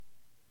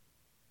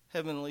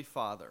Heavenly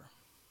Father,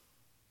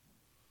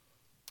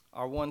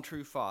 our one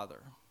true Father,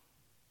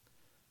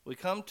 we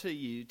come to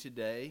you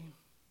today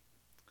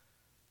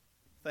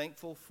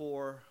thankful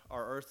for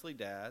our earthly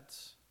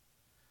dads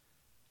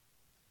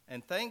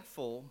and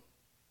thankful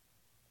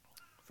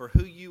for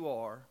who you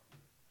are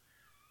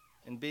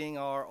and being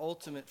our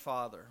ultimate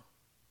Father,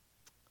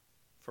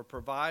 for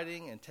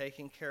providing and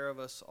taking care of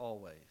us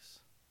always.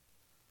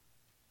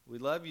 We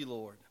love you,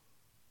 Lord.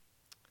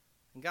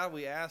 And God,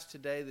 we ask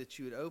today that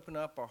you would open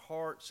up our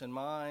hearts and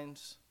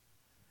minds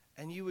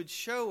and you would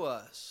show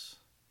us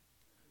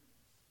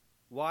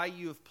why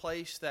you have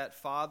placed that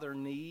Father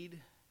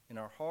need in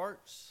our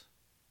hearts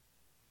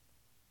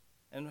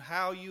and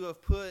how you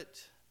have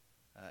put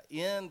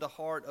in the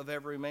heart of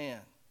every man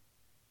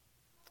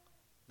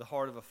the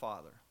heart of a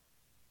father.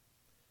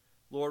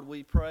 Lord,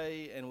 we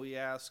pray and we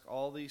ask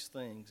all these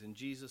things in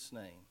Jesus'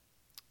 name.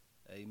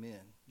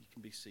 Amen. You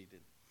can be seated.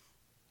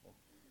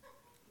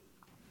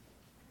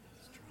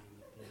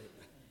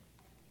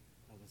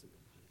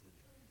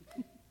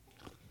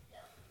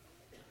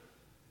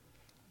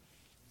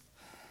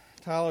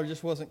 Tyler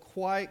just wasn't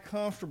quite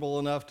comfortable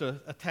enough to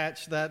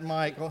attach that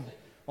mic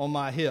on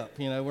my hip.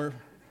 You know,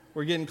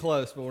 we're getting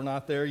close, but we're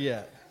not there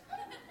yet.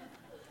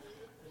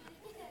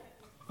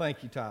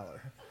 Thank you,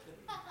 Tyler,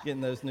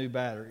 getting those new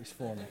batteries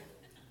for me.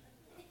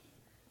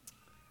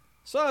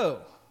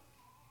 So,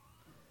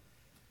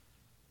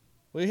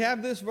 we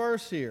have this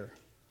verse here.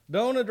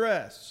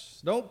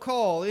 Don't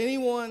call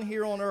anyone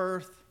here on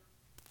earth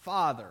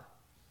Father,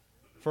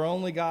 for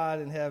only God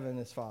in heaven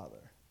is Father.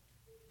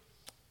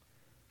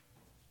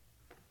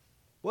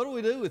 What do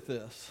we do with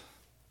this?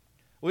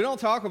 We don't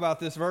talk about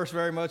this verse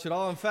very much at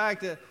all. In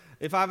fact,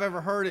 if I've ever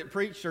heard it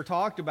preached or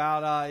talked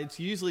about, it's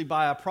usually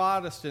by a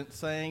Protestant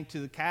saying to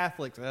the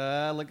Catholics,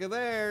 look at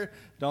there,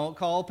 don't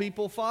call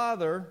people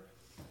Father.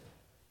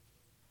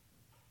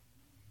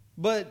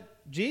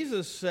 But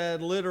Jesus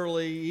said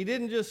literally, he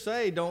didn't just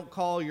say don't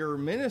call your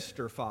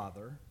minister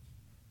Father.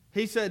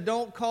 He said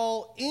don't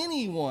call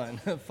anyone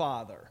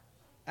Father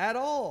at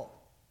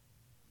all.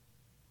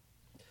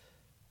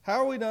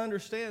 How are we to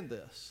understand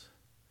this?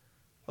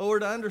 Well, we're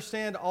to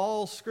understand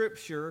all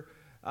Scripture,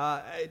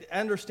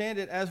 understand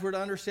it as we're to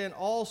understand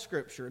all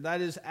Scripture. That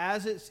is,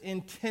 as it's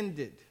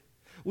intended.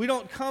 We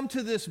don't come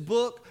to this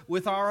book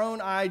with our own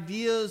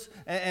ideas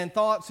and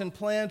thoughts and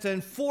plans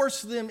and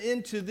force them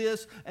into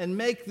this and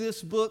make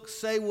this book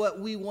say what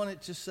we want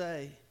it to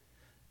say.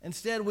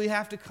 Instead, we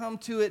have to come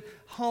to it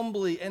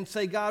humbly and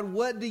say, God,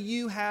 what do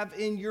you have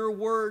in your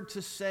word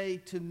to say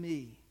to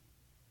me?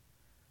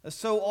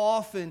 So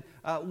often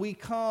we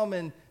come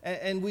and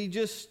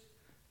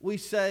we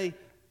say,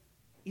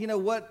 you know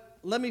what,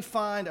 let me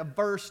find a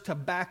verse to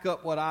back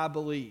up what I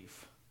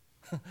believe.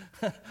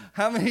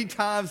 How many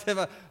times have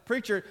a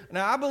preacher,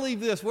 now I believe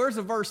this, where's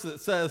the verse that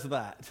says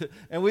that?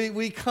 And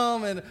we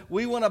come and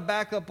we want to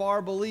back up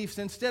our beliefs.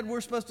 Instead,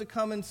 we're supposed to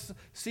come and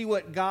see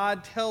what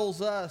God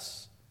tells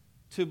us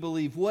to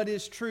believe, what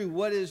is true,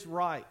 what is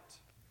right.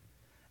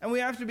 And we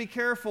have to be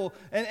careful,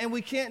 and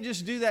we can't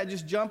just do that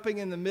just jumping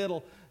in the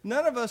middle.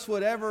 None of us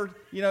would ever,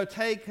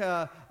 take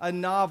a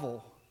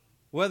novel,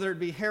 whether it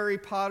be Harry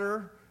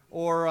Potter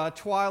or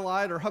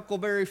Twilight or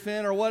Huckleberry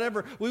Finn or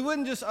whatever. We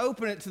wouldn't just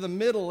open it to the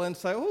middle and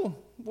say, oh,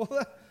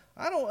 well,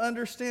 I don't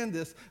understand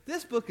this.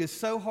 This book is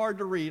so hard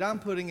to read, I'm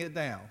putting it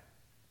down.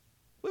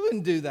 We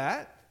wouldn't do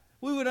that.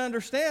 We would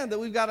understand that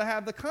we've got to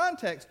have the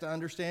context to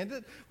understand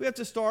it. We have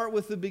to start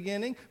with the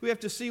beginning. We have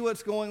to see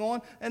what's going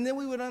on, and then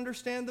we would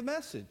understand the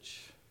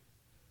message.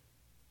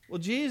 Well,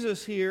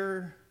 Jesus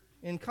here,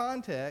 in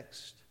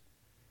context,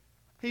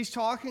 he's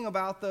talking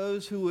about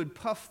those who would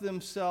puff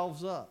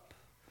themselves up,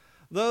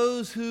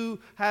 those who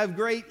have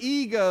great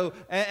ego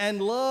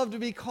and love to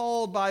be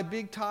called by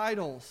big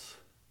titles.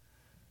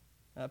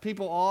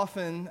 People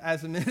often,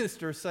 as a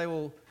minister, say,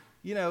 well,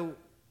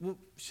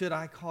 should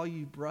I call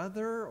you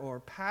brother or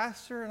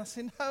pastor? And I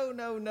say,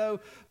 no.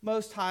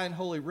 Most High and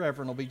Holy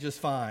Reverend will be just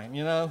fine,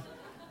 You don't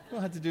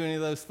have to do any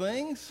of those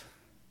things.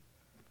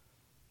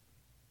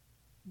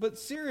 But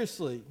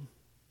seriously,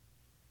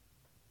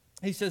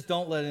 he says,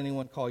 don't let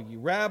anyone call you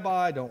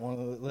rabbi. Don't want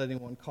to let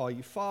anyone call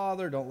you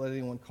father. Don't let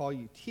anyone call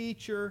you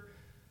teacher.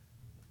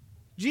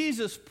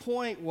 Jesus'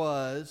 point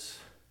was,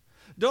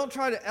 don't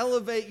try to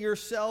elevate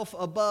yourself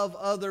above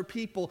other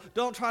people.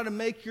 Don't try to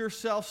make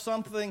yourself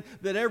something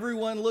that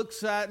everyone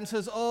looks at and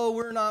says, oh,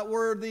 we're not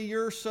worthy,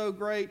 you're so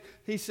great.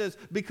 He says,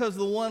 because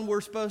the one we're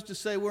supposed to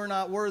say we're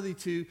not worthy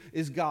to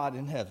is God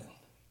in heaven.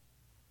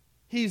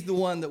 He's the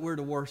one that we're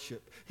to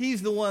worship.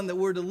 He's the one that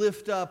we're to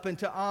lift up and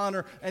to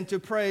honor and to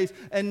praise.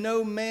 And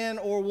no man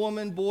or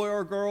woman, boy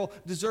or girl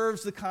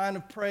deserves the kind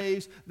of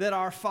praise that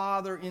our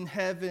Father in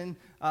heaven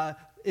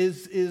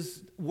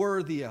is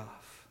worthy of.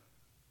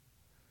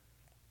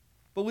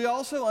 But we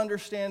also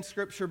understand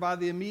Scripture by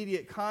the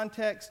immediate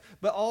context,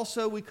 but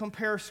also we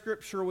compare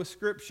Scripture with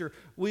Scripture.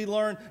 We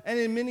learn, and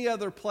in many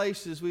other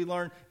places we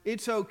learn,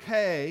 it's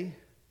okay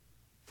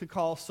to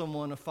call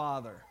someone a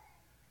father.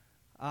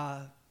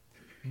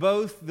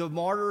 Both the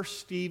martyr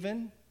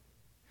Stephen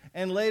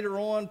and later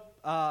on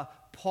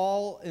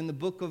Paul in the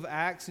book of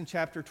Acts in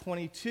chapter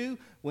 22,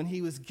 when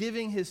he was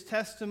giving his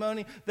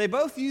testimony, they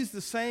both used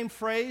the same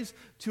phrase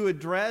to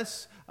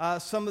address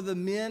some of the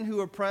men who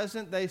were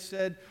present. They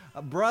said,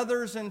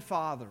 brothers and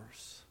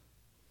fathers.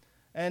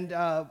 And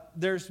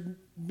there's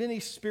many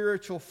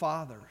spiritual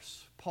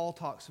fathers. Paul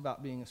talks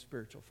about being a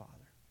spiritual father.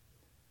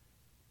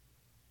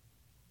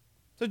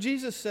 So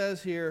Jesus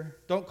says here,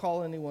 don't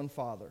call anyone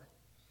father.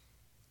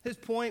 His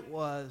point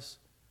was,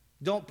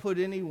 don't put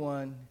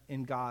anyone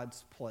in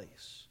God's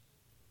place.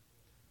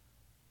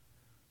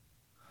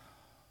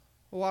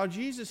 While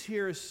Jesus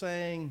here is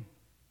saying,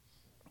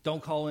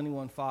 don't call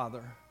anyone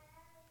father,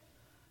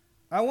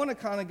 I want to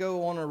kind of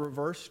go on a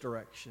reverse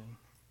direction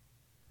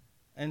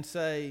and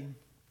say,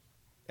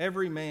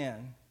 every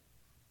man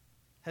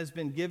has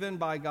been given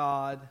by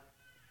God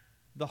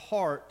the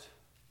heart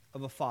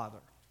of a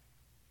father.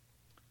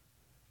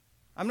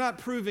 I'm not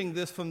proving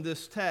this from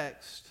this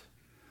text,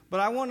 but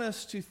I want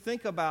us to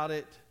think about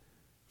it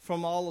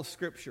from all of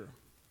Scripture.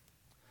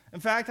 In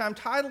fact, I'm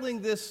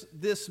titling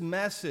this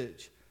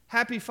message,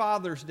 Happy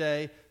Father's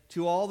Day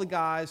to all the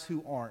guys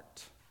who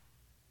aren't.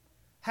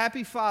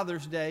 Happy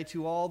Father's Day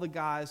to all the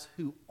guys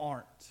who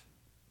aren't.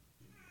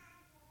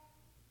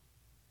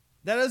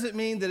 That doesn't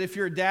mean that if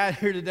you're a dad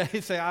here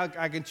today, say,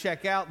 I can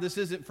check out, this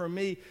isn't for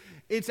me.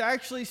 It's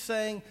actually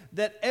saying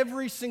that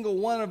every single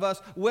one of us,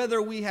 whether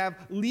we have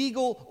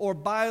legal or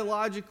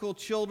biological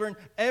children,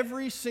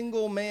 every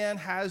single man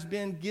has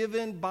been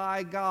given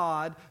by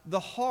God the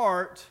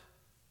heart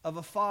of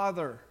a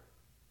father.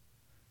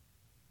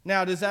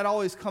 Now, does that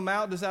always come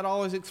out? Does that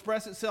always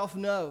express itself?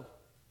 No.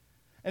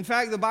 In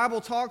fact, the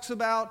Bible talks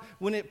about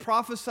when it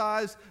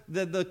prophesies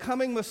the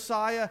coming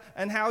Messiah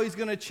and how he's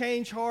going to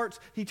change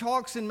hearts. He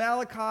talks in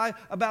Malachi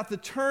about the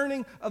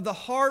turning of the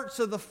hearts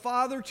of the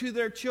father to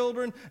their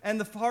children and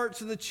the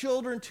hearts of the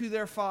children to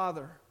their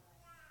father.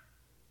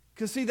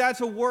 Because see,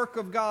 that's a work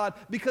of God.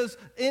 Because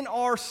in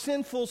our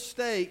sinful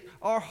state,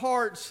 our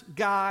hearts,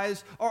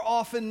 guys, are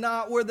often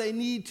not where they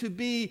need to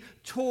be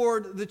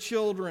toward the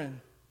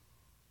children.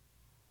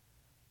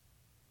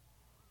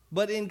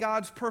 But in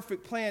God's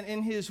perfect plan,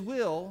 in His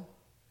will,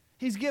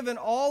 He's given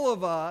all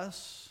of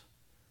us,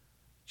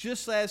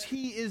 just as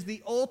He is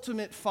the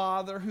ultimate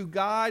Father who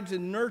guides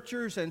and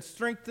nurtures and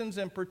strengthens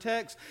and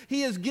protects,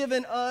 He has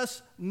given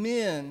us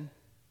men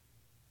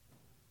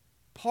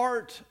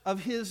part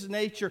of His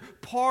nature,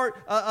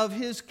 part of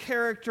His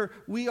character.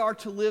 We are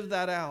to live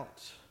that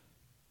out.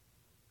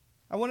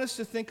 I want us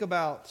to think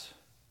about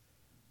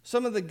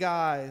some of the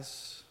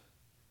guys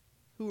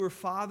who were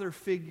father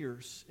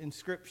figures in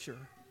Scripture.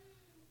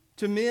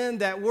 To men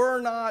that were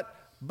not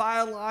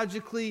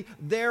biologically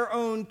their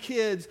own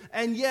kids,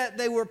 and yet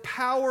they were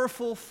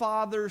powerful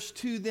fathers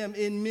to them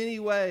in many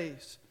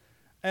ways.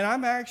 And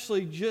I'm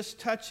actually just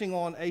touching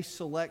on a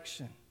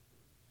selection.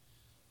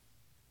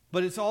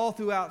 But it's all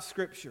throughout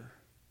Scripture.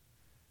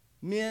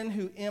 Men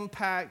who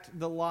impact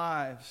the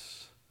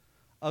lives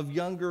of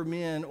younger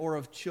men or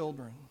of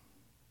children.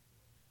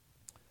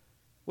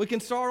 We can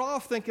start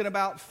off thinking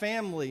about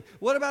family.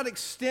 What about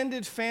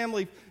extended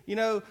family? You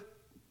know,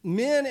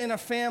 men in a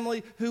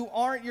family who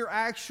aren't your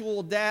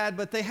actual dad,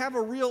 but they have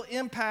a real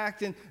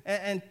impact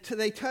and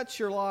they touch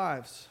your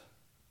lives.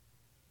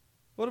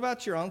 What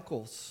about your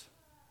uncles?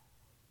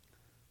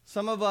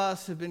 Some of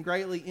us have been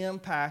greatly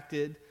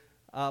impacted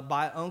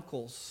by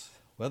uncles,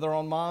 whether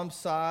on mom's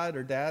side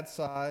or dad's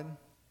side.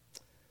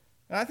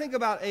 And I think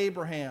about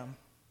Abraham.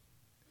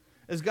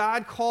 As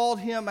God called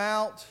him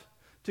out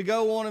to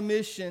go on a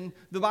mission,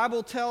 the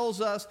Bible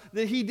tells us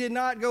that he did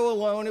not go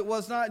alone. It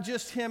was not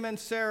just him and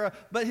Sarah,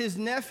 but his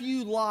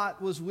nephew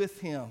Lot was with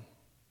him.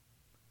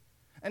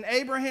 And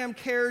Abraham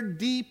cared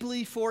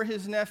deeply for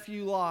his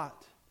nephew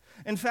Lot.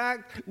 In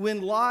fact,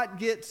 when Lot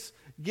gets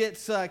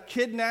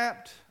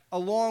kidnapped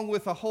along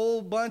with a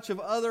whole bunch of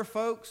other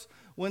folks,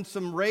 when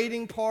some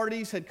raiding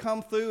parties had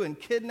come through and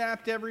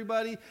kidnapped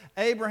everybody,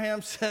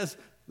 Abraham says,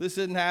 this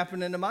isn't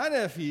happening to my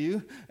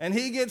nephew. And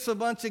he gets a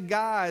bunch of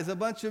guys, a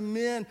bunch of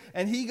men,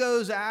 and he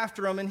goes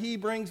after them, and he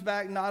brings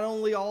back not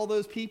only all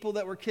those people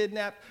that were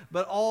kidnapped,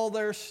 but all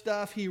their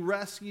stuff. He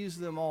rescues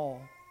them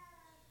all.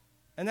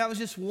 And that was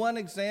just one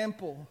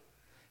example.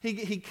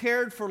 He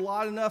cared for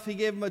Lot enough. He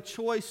gave him a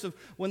choice of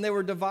when they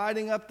were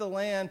dividing up the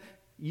land,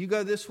 you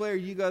go this way or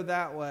you go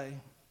that way.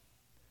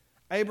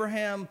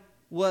 Abraham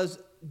was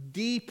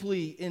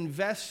deeply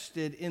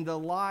invested in the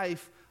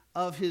life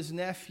of his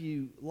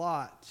nephew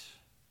Lot.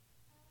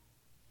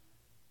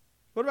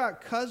 What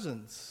about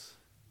cousins?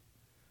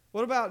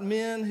 What about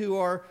men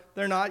who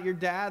they're not your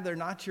dad, they're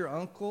not your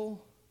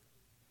uncle,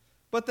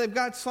 but they've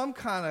got some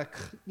kind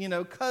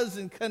of,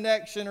 cousin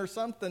connection or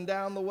something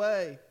down the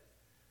way?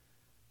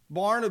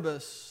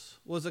 Barnabas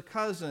was a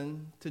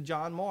cousin to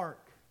John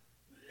Mark.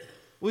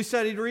 We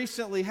studied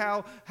recently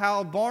how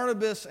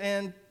Barnabas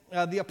and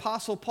the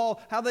Apostle Paul,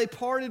 how they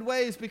parted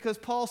ways because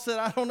Paul said,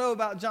 I don't know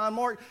about John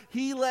Mark.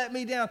 He let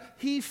me down.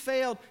 He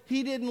failed.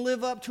 He didn't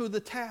live up to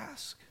the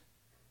task.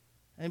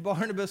 And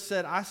Barnabas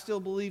said, I still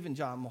believe in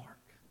John Mark,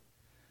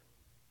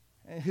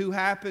 and who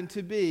happened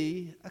to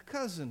be a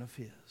cousin of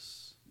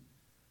his.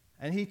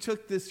 And he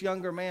took this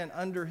younger man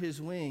under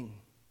his wing.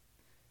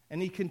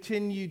 And he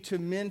continued to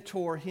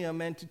mentor him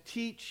and to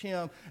teach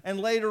him. And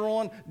later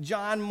on,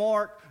 John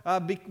Mark,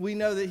 we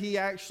know that he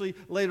actually,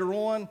 later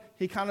on,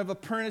 he kind of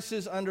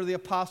apprentices under the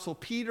Apostle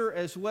Peter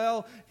as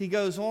well. He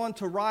goes on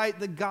to write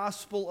the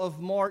Gospel of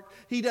Mark.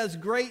 He does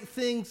great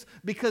things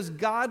because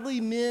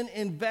godly men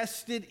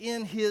invested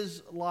in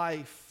his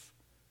life.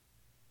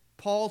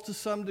 Paul to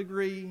some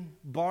degree,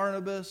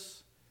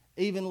 Barnabas,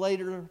 even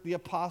later, the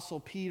Apostle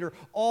Peter,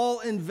 all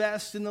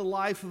invest in the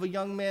life of a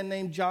young man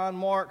named John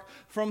Mark,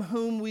 from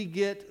whom we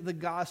get the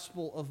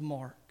Gospel of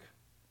Mark.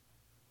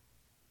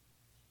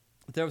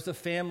 There was a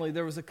family,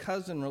 there was a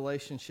cousin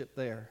relationship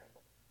there.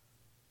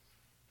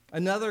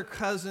 Another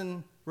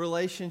cousin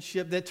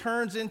relationship that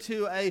turns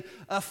into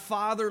a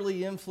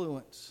fatherly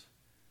influence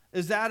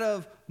is that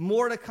of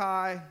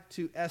Mordecai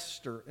to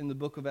Esther in the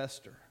book of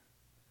Esther.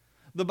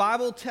 The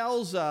Bible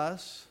tells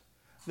us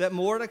that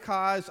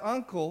Mordecai's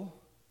uncle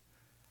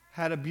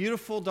had a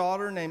beautiful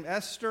daughter named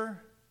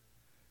Esther,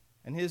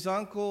 and his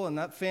uncle and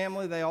that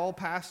family, they all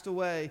passed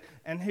away.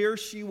 And here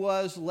she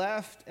was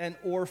left an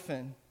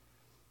orphan.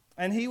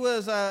 And he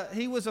was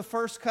a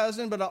first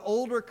cousin, but an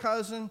older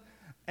cousin,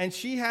 and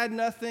she had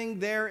nothing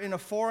there in a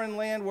foreign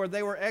land where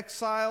they were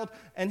exiled.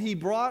 And he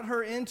brought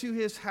her into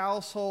his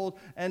household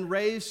and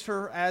raised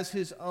her as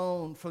his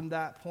own from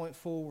that point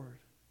forward.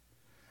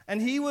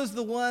 And he was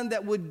the one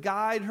that would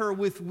guide her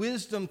with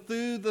wisdom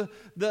through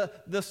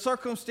the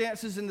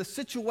circumstances and the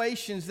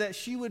situations that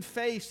she would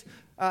face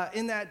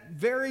in that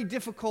very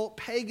difficult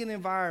pagan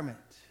environment.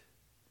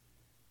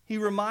 He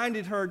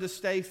reminded her to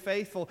stay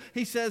faithful.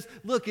 He says,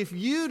 look, if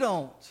you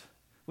don't,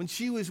 when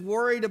she was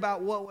worried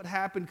about what would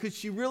happen, could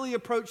she really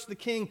approach the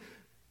king?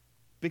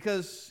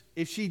 Because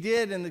if she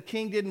did and the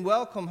king didn't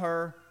welcome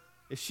her,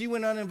 if she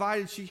went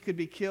uninvited, she could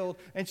be killed.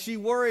 And she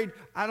worried,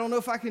 I don't know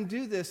if I can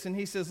do this. And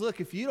he says,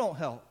 look, if you don't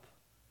help,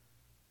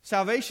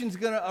 salvation's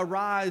going to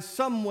arise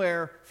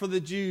somewhere for the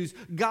Jews.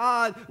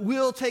 God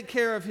will take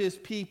care of his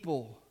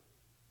people.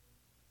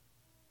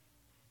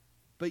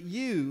 But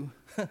you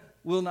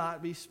will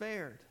not be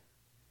spared.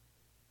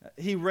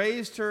 He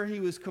raised her, he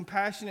was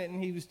compassionate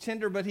and he was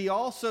tender, but he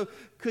also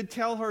could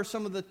tell her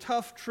some of the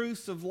tough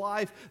truths of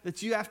life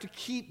that you have to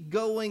keep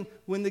going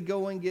when the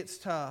going gets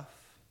tough.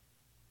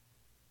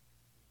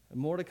 And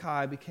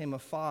Mordecai became a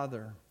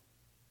father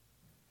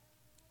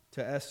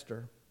to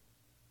Esther.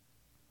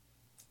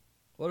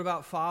 What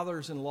about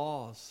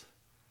fathers-in-laws?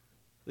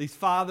 These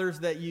fathers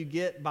that you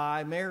get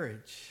by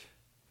marriage.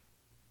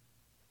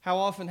 How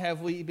often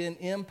have we been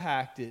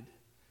impacted?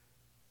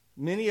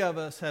 Many of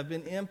us have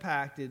been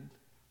impacted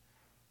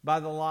by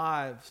the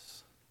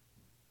lives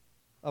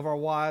of our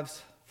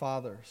wives'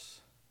 fathers.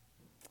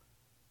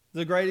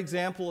 There's a great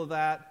example of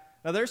that.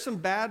 Now, there's some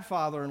bad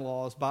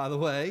father-in-laws, by the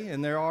way,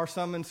 and there are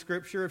some in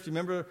Scripture. If you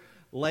remember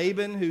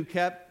Laban, who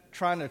kept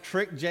trying to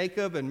trick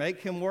Jacob and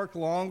make him work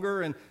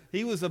longer, and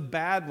he was a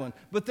bad one.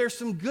 But there's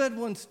some good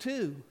ones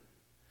too.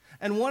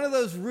 And one of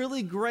those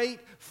really great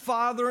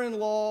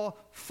father-in-law,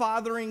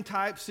 fathering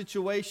type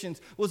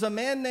situations was a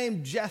man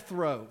named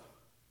Jethro.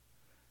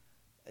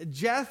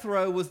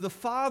 Jethro was the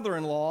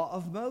father-in-law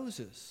of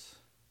Moses.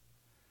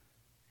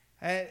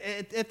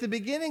 At the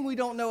beginning, we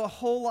don't know a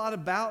whole lot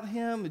about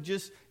him.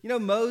 Just,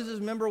 Moses,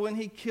 remember when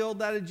he killed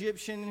that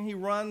Egyptian and he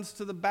runs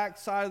to the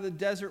backside of the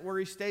desert where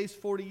he stays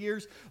 40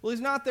 years? Well,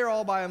 he's not there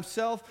all by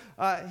himself.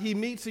 He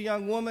meets a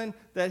young woman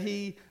that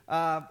he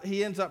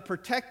ends up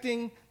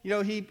protecting.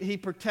 He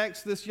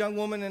protects this young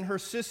woman and her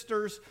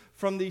sisters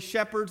from these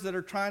shepherds that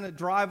are trying to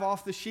drive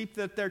off the sheep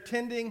that they're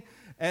tending.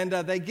 And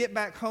they get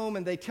back home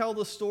and they tell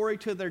the story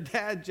to their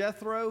dad,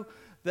 Jethro,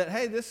 that,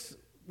 hey,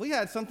 we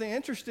had something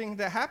interesting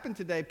that happened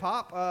today,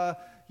 Pop.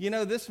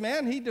 This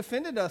man, he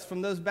defended us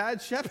from those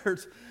bad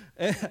shepherds.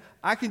 And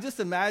I can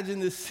just imagine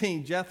this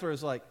scene.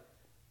 Jethro's like,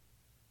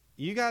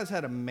 you guys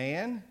had a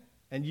man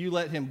and you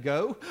let him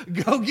go?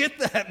 Go get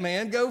that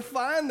man. Go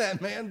find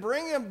that man.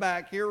 Bring him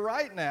back here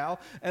right now.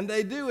 And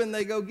they do, and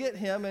they go get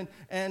him.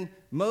 And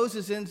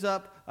Moses ends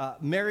up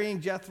marrying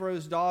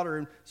Jethro's daughter.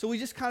 And so we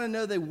just kind of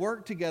know they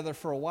worked together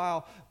for a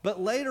while. But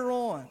later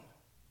on,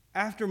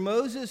 after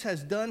Moses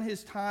has done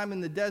his time in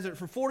the desert,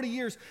 for 40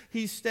 years,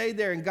 he's stayed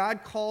there, and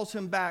God calls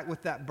him back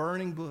with that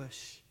burning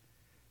bush.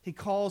 He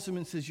calls him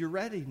and says, you're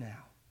ready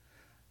now.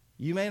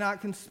 You may not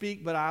can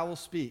speak, but I will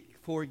speak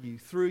for you,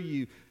 through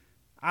you.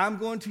 I'm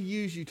going to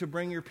use you to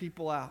bring your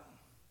people out.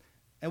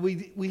 And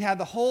we had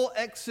the whole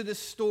Exodus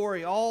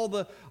story, all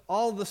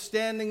the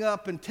standing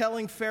up and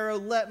telling Pharaoh,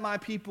 let my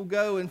people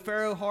go. And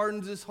Pharaoh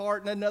hardens his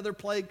heart, and another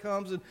plague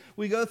comes. And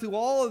we go through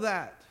all of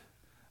that.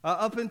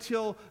 Up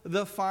until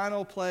the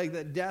final plague,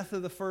 that death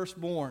of the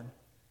firstborn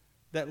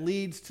that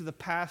leads to the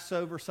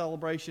Passover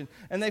celebration.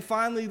 And they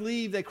finally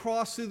leave. They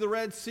cross through the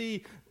Red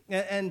Sea,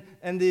 and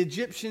the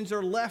Egyptians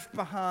are left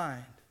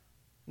behind.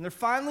 And they're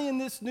finally in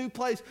this new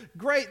place.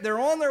 Great, they're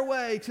on their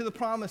way to the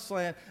Promised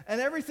Land.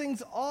 And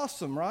everything's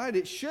awesome, right?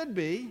 It should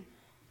be.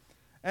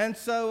 And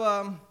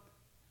so,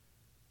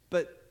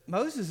 but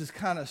Moses is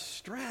kind of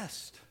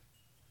stressed.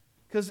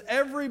 Because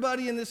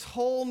everybody in this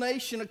whole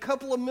nation, a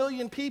couple of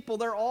million people,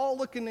 they're all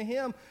looking to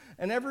him.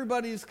 And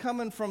everybody's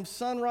coming from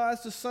sunrise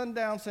to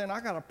sundown saying,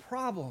 I got a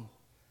problem.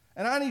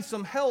 And I need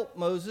some help,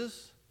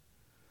 Moses.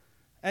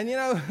 And you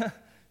know,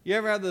 you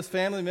ever have those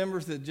family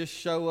members that just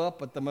show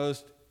up at the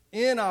most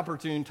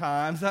inopportune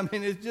times? I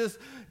mean, it's just,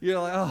 you're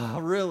like, oh,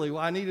 really?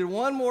 Well, I needed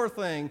one more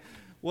thing.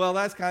 Well,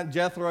 that's kind of,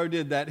 Jethro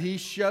did that. He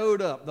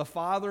showed up. The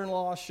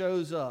father-in-law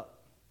shows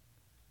up.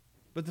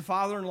 But the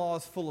father-in-law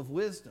is full of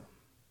wisdom.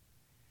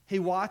 He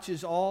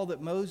watches all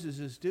that Moses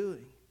is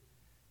doing.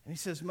 And he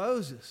says,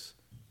 Moses,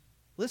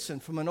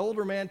 listen, from an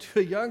older man to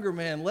a younger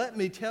man, let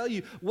me tell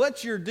you,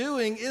 what you're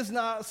doing is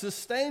not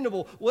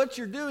sustainable. What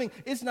you're doing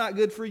is not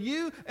good for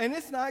you, and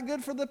it's not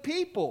good for the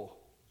people.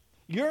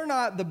 You're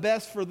not the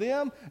best for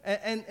them,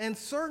 and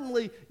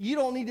certainly you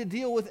don't need to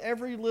deal with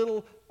every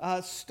little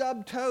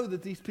stub toe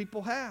that these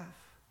people have.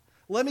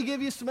 Let me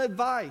give you some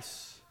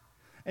advice.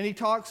 And he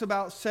talks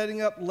about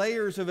setting up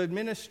layers of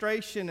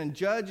administration and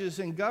judges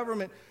and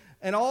government.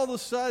 And all of a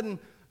sudden,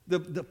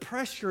 the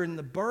pressure and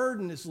the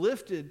burden is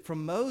lifted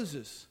from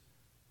Moses,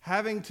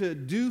 having to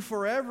do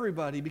for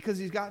everybody because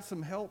he's got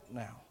some help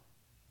now.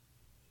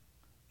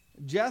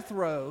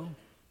 Jethro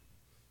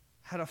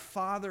had a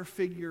father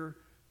figure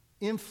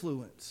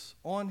influence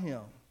on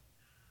him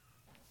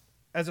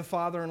as a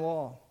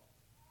father-in-law.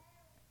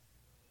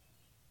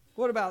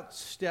 What about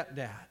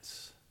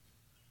stepdads?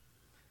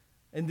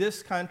 In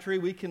this country,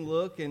 we can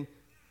look and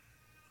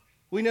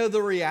we know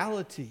the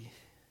reality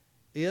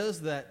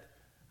is that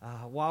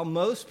while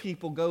most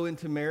people go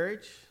into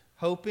marriage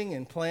hoping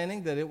and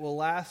planning that it will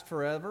last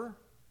forever,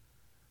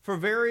 for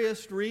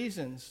various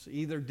reasons,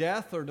 either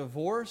death or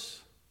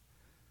divorce,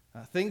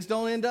 things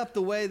don't end up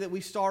the way that we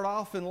start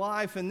off in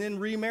life, and then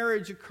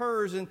remarriage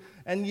occurs, and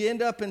you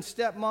end up in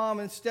stepmom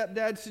and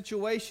stepdad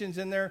situations,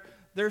 and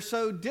they're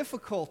so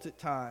difficult at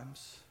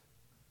times.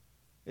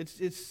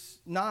 It's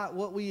not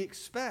what we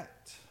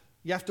expect.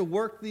 You have to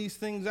work these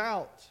things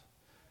out.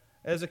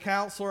 As a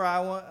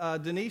counselor,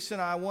 Denise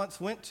and I once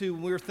went to,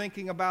 we were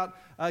thinking about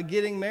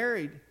getting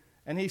married,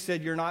 and he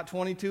said, "You're not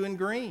 22 and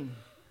green.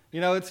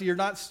 You know, you're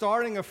not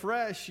starting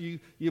afresh.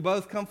 You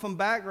both come from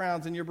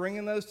backgrounds, and you're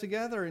bringing those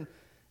together."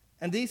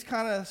 And these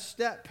kind of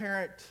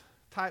step-parent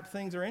type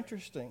things are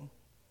interesting.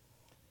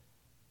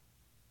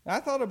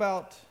 I thought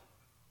about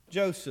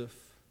Joseph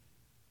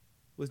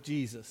with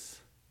Jesus.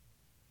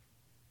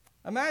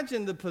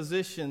 Imagine the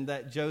position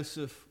that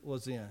Joseph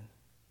was in.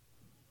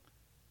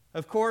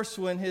 Of course,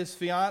 when his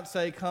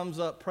fiancée comes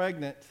up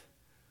pregnant,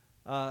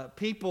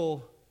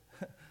 people,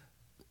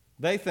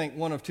 they think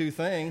one of two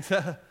things.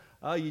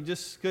 Oh, you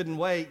just couldn't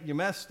wait, you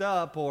messed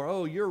up, or,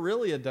 oh, you're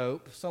really a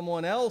dope.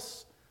 Someone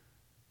else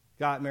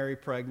got Mary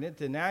pregnant,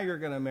 and now you're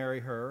going to marry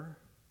her.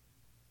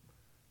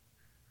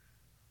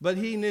 But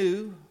he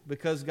knew,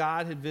 because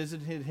God had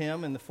visited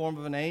him in the form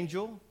of an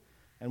angel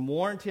and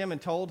warned him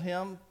and told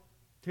him,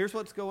 here's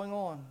what's going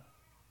on.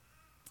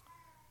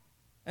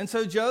 And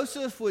so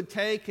Joseph would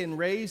take and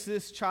raise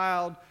this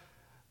child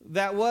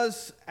that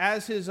was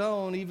as his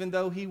own, even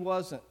though he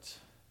wasn't.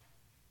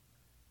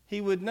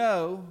 He would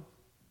know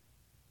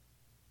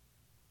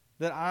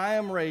that I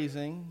am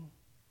raising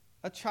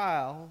a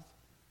child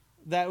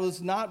that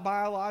was not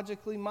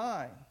biologically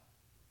mine.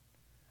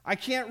 I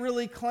can't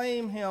really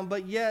claim him,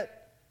 but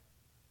yet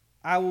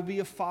I will be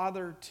a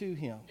father to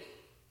him.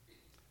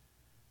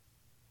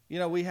 You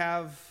know, we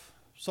have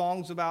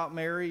songs about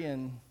Mary,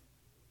 and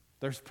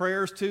there's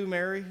prayers to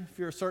Mary if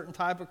you're a certain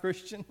type of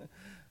Christian.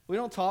 We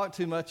don't talk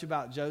too much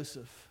about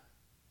Joseph.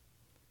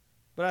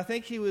 But I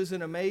think he was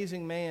an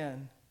amazing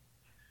man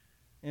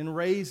in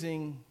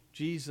raising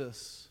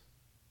Jesus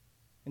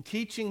and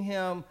teaching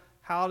him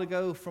how to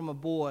go from a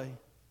boy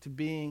to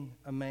being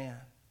a man.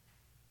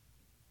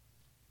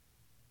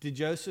 Did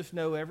Joseph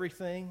know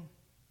everything?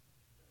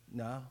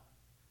 No.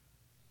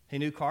 He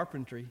knew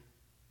carpentry,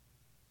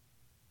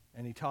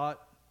 and he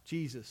taught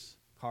Jesus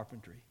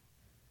carpentry.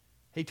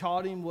 He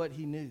taught him what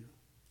he knew.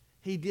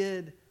 He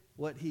did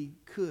what he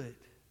could.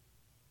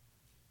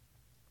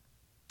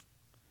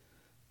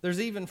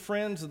 There's even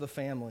friends of the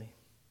family.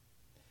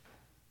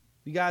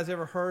 You guys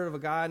ever heard of a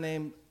guy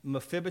named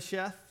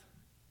Mephibosheth?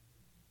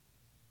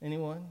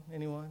 Anyone?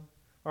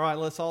 All right,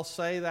 let's all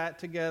say that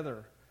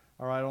together.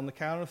 All right, on the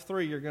count of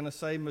 3, you're going to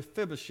say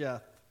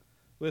Mephibosheth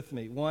with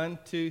me. 1,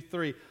 2,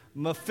 3.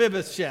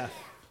 Mephibosheth.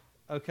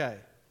 Okay.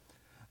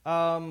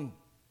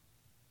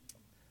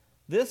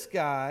 This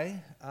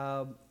guy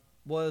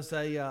was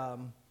a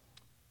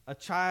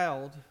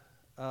child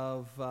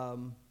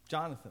of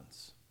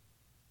Jonathan's.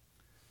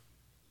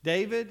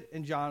 David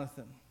and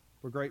Jonathan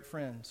were great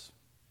friends.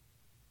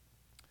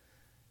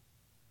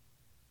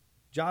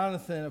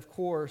 Jonathan, of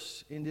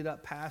course, ended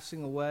up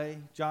passing away.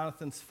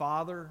 Jonathan's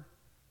father,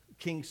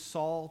 King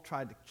Saul,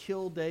 tried to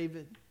kill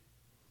David.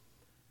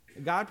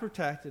 God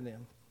protected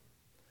him.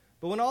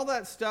 But when all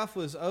that stuff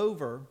was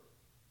over,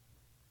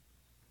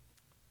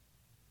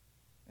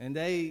 and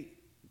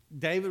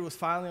David was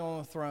finally on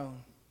the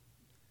throne,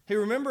 he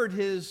remembered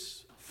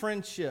his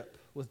friendship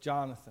with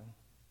Jonathan.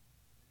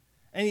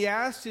 And he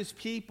asked his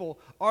people,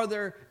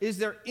 is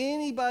there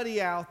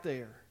anybody out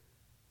there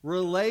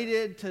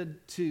related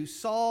to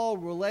Saul,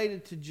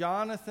 related to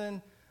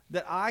Jonathan,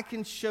 that I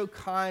can show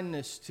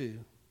kindness to?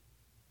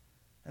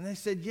 And they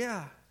said,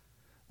 yeah.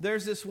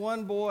 There's this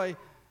one boy.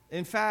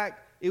 In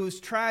fact, it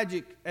was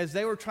tragic as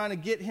they were trying to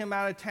get him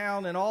out of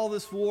town and all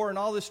this war and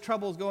all this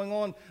trouble is going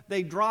on.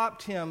 They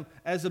dropped him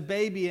as a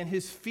baby and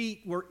his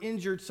feet were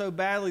injured so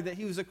badly that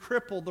he was a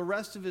cripple the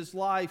rest of his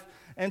life.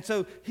 And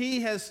so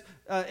he has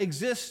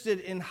existed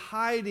in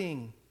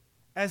hiding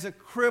as a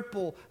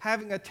cripple,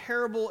 having a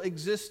terrible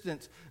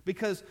existence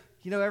because,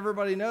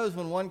 everybody knows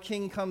when one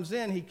king comes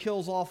in, he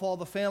kills off all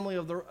the family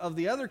of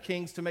the other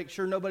kings to make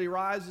sure nobody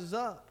rises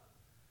up.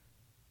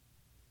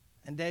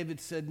 And David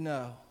said,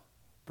 no,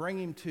 bring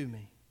him to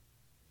me.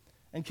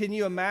 And can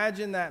you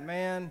imagine that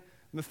man,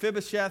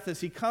 Mephibosheth, as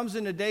he comes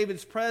into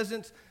David's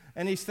presence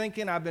and he's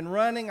thinking, I've been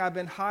running, I've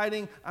been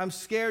hiding, I'm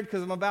scared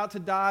because I'm about to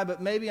die,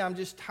 but maybe I'm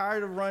just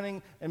tired of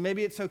running and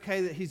maybe it's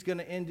okay that he's going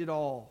to end it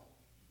all.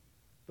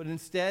 But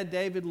instead,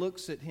 David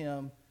looks at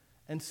him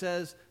and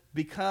says,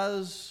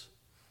 because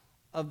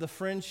of the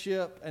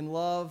friendship and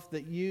love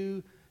that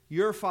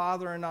your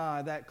father and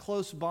I, that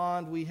close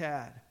bond we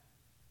had,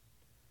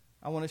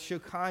 I want to show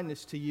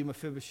kindness to you,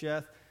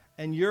 Mephibosheth,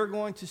 and you're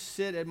going to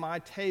sit at my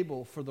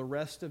table for the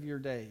rest of your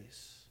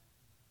days.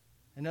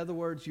 In other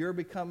words,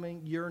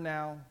 you're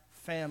now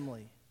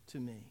family to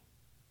me.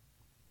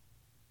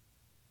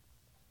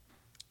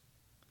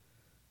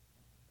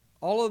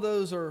 All of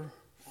those are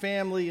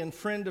family and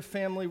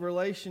friend-to-family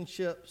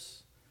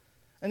relationships.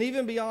 And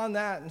even beyond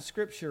that in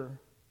Scripture,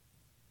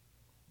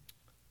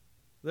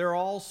 there are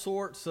all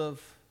sorts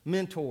of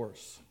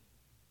mentors.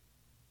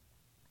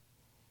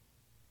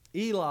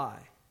 Eli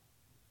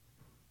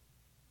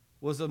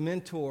was a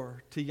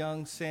mentor to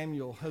young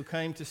Samuel who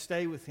came to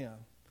stay with him.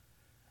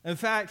 In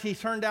fact, he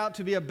turned out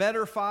to be a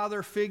better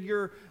father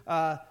figure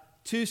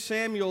to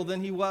Samuel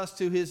than he was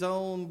to his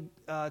own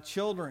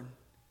children.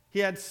 He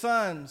had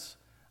sons.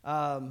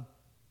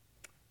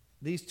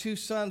 These two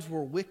sons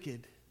were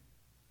wicked.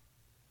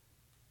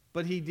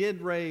 But he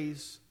did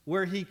raise,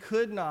 where he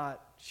could not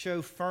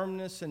show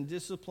firmness and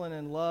discipline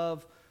and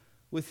love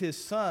with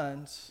his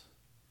sons,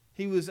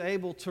 he was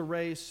able to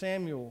raise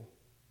Samuel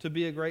to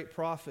be a great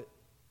prophet.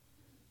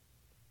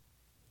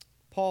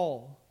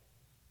 Paul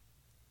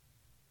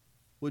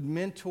would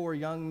mentor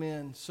young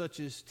men such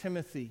as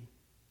Timothy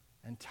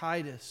and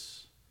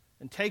Titus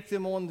and take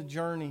them on the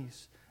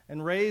journeys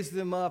and raise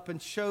them up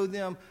and show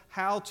them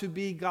how to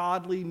be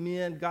godly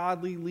men,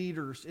 godly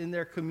leaders in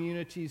their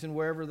communities and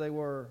wherever they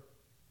were.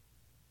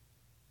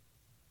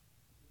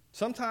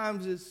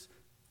 Sometimes it's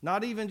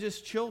not even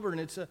just children.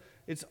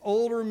 It's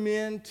older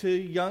men to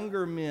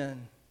younger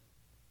men.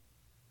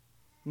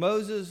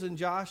 Moses and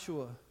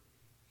Joshua.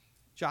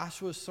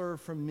 Joshua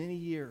served for many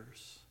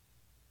years,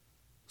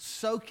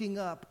 soaking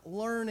up,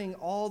 learning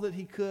all that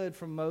he could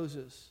from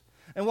Moses.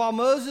 And while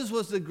Moses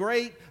was the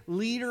great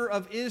leader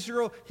of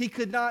Israel, he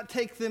could not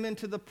take them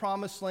into the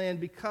promised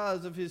land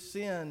because of his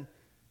sin.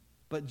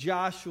 But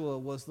Joshua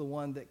was the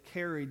one that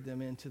carried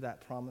them into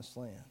that promised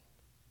land.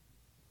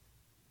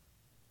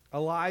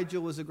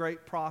 Elijah was a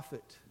great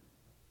prophet,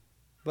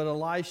 but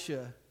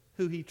Elisha,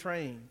 who he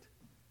trained,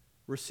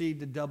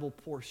 received a double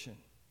portion.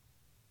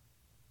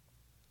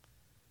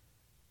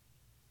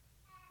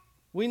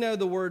 We know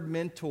the word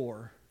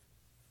mentor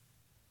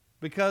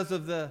because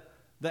of the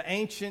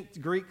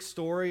ancient Greek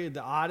story of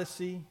the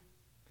Odyssey.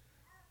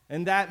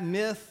 In that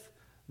myth,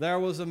 there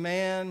was a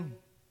man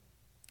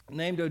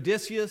named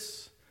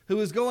Odysseus who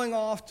was going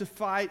off to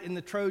fight in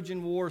the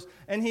Trojan Wars,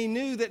 and he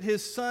knew that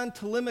his son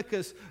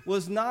Telemachus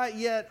was not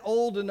yet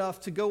old enough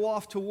to go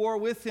off to war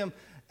with him,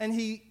 and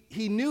he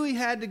knew he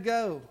had to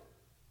go,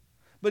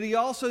 but he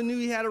also knew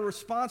he had a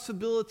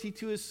responsibility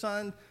to his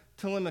son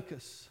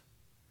Telemachus.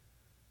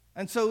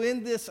 And so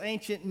in this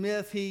ancient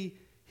myth, he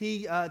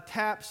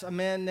taps a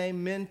man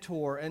named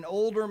Mentor, an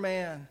older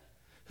man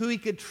who he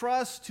could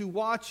trust to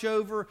watch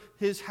over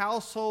his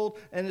household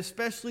and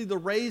especially the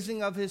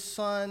raising of his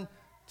son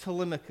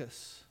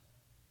Telemachus.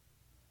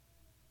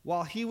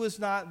 While he was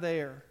not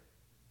there,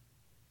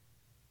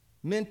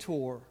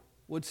 Mentor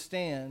would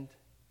stand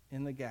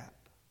in the gap.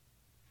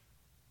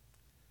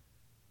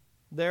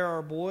 There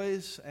are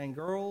boys and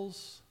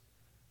girls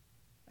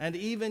and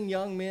even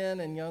young men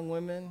and young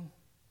women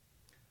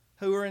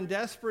who are in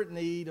desperate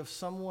need of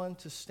someone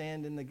to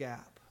stand in the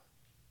gap.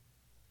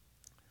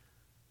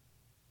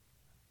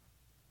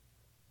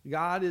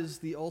 God is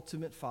the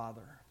ultimate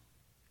Father.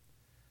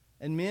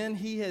 And men,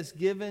 He has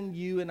given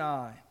you and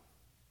I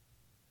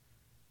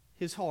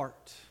His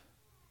heart,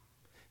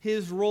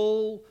 His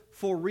role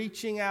for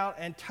reaching out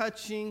and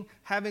touching,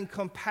 having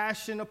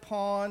compassion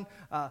upon,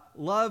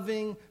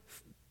 loving,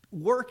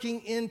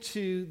 working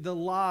into the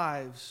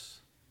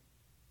lives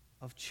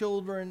of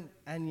children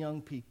and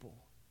young people.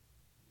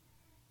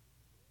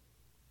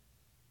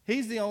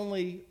 He's the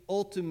only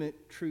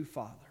ultimate true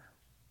Father.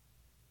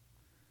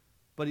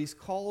 But He's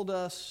called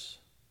us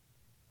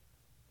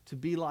to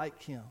be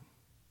like Him.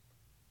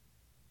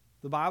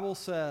 The Bible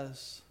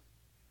says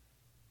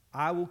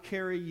I will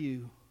carry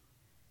you.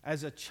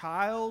 As a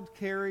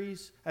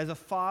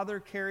father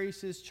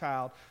carries his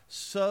child,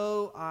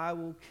 so I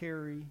will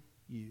carry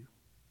you.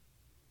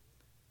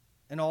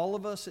 And all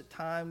of us at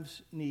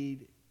times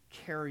need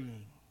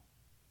carrying.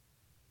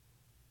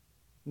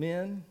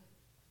 Men,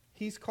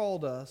 he's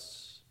called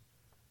us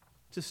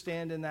to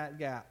stand in that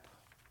gap.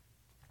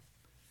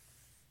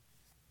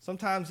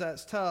 Sometimes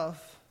that's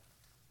tough.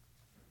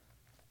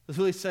 As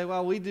we say,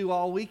 well, we do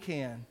all we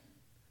can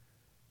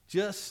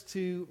just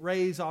to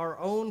raise our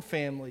own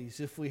families,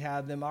 if we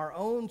have them, our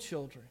own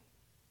children.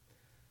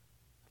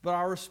 But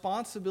our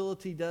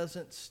responsibility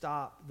doesn't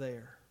stop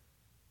there.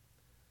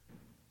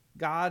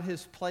 God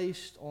has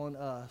placed on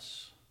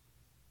us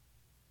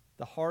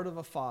the heart of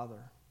a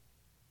father,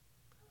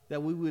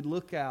 that we would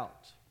look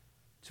out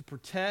to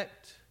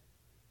protect,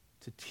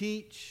 to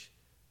teach,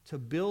 to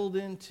build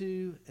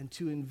into, and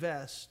to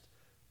invest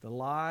the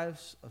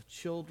lives of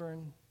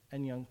children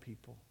and young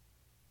people.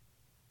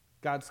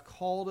 God's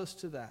called us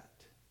to that.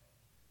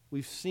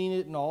 We've seen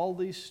it in all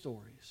these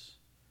stories.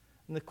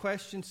 And the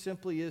question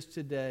simply is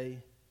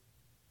today,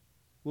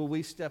 will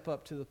we step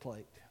up to the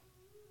plate?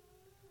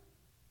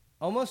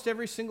 Almost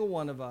every single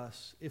one of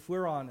us, if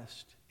we're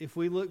honest, if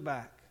we look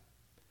back,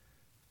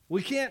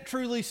 we can't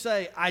truly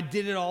say, I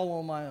did it all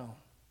on my own.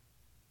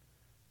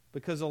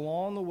 Because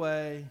along the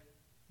way,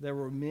 there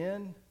were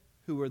men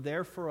who were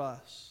there for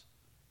us,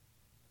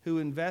 who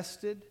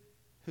invested,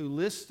 who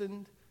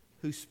listened,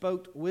 who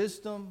spoke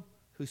wisdom,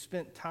 who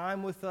spent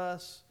time with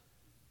us,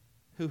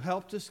 who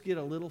helped us get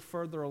a little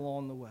further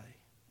along the way.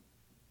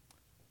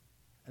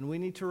 And we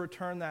need to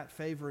return that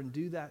favor and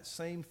do that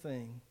same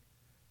thing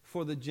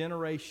for the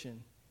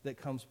generation that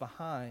comes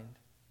behind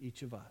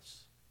each of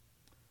us.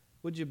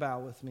 Would you bow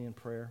with me in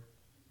prayer?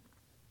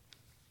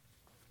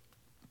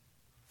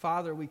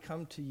 Father, we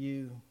come to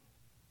you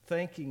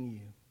thanking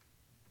you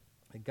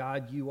that,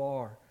 God, you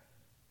are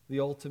the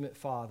ultimate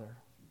Father.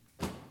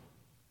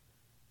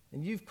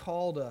 And you've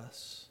called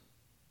us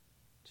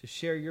to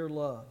share your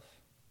love.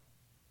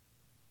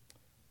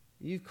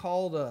 You've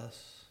called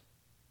us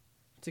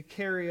to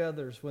carry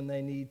others when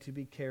they need to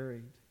be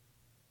carried,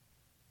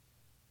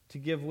 to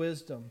give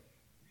wisdom,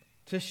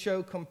 to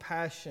show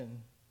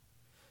compassion,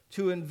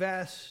 to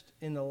invest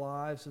in the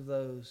lives of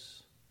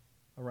those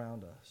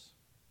around us.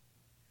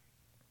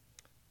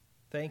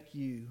 Thank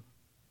you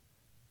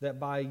that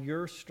by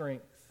your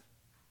strength,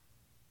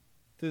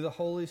 through the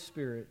Holy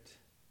Spirit,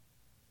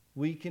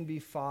 we can be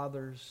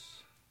fathers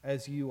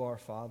as you are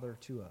Father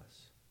to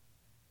us.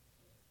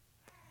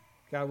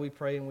 God, we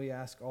pray and we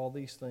ask all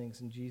these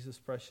things in Jesus'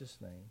 precious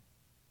name.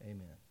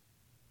 Amen.